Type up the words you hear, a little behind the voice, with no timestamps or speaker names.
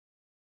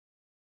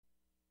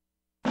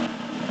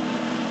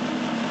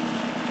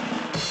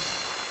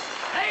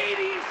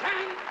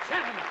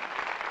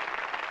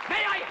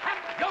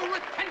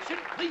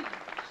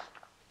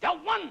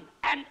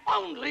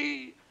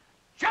only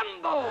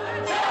Jumbo!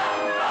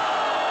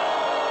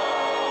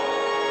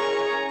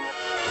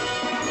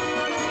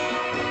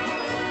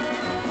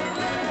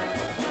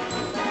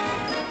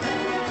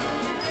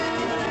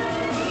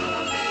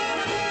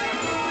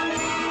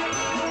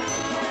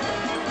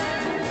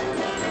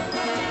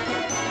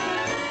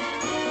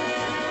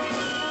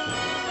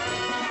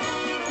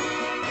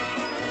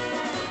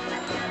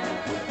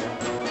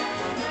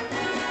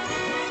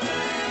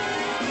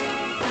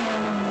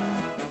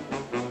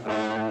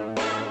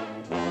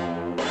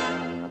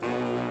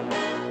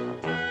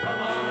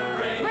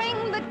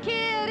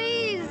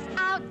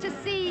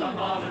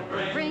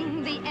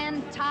 Bring the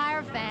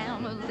entire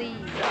family.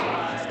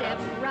 Step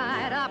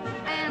right up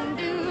and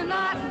do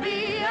not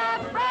be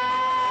afraid.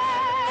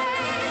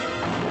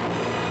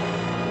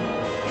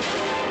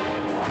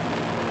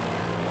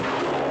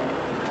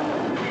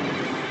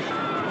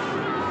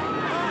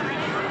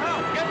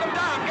 Get them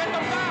down! Get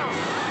them down!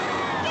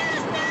 Get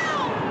us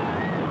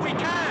down! We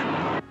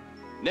can!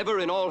 Never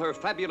in all her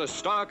fabulous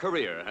star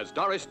career has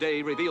Doris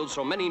Day revealed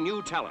so many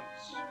new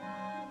talents.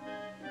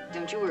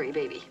 Don't you worry,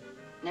 baby.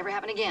 Never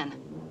happen again.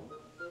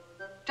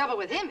 Trouble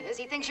with him is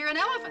he thinks you're an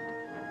elephant.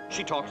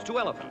 She talks to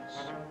elephants,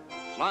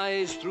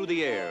 flies through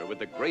the air with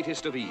the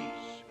greatest of ease.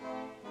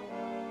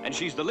 And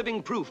she's the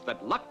living proof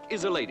that luck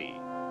is a lady.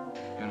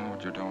 You know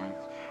what you're doing?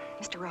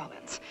 Mr.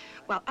 Rollins,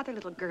 while other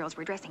little girls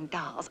were dressing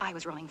dolls, I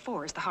was rolling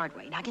fours the hard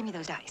way. Now give me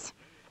those dice.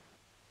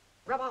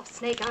 Rub off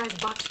snake eyes,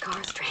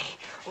 boxcars tray.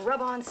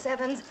 Rub on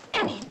sevens,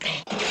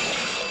 anything.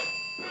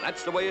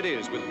 That's the way it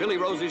is with Billy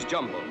Rose's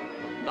Jumbo.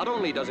 Not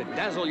only does it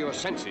dazzle your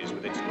senses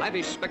with its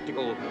lavish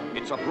spectacle,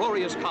 its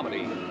uproarious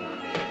comedy,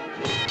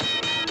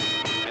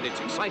 and its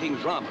exciting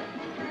drama,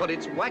 but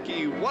its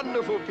wacky,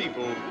 wonderful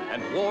people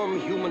and warm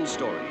human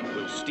story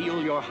will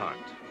steal your heart.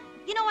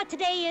 You know what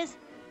today is?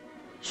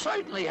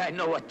 Certainly I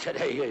know what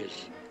today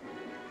is.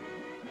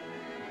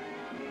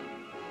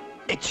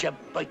 It's your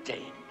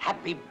birthday.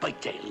 Happy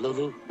birthday,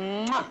 Lulu.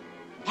 Mwah!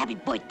 Happy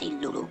birthday,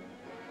 Lulu.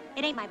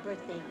 It ain't my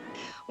birthday.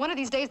 One of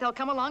these days they'll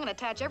come along and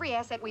attach every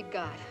asset we've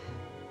got,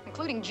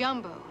 including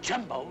Jumbo.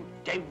 Jumbo,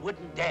 they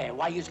wouldn't dare.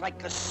 Why, he's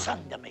like a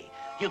son to me.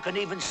 You can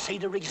even see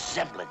the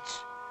resemblance.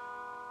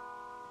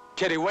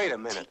 Kitty, wait a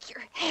minute. Take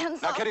your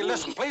hands Now, off Kitty, me.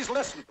 listen. Please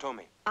listen to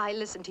me. I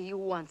listened to you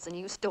once and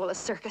you stole a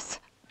circus.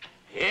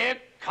 Here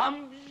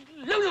comes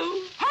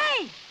Lulu.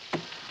 Hey!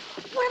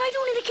 What am I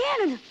doing in the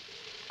cannon?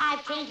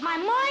 I've changed my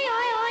mind.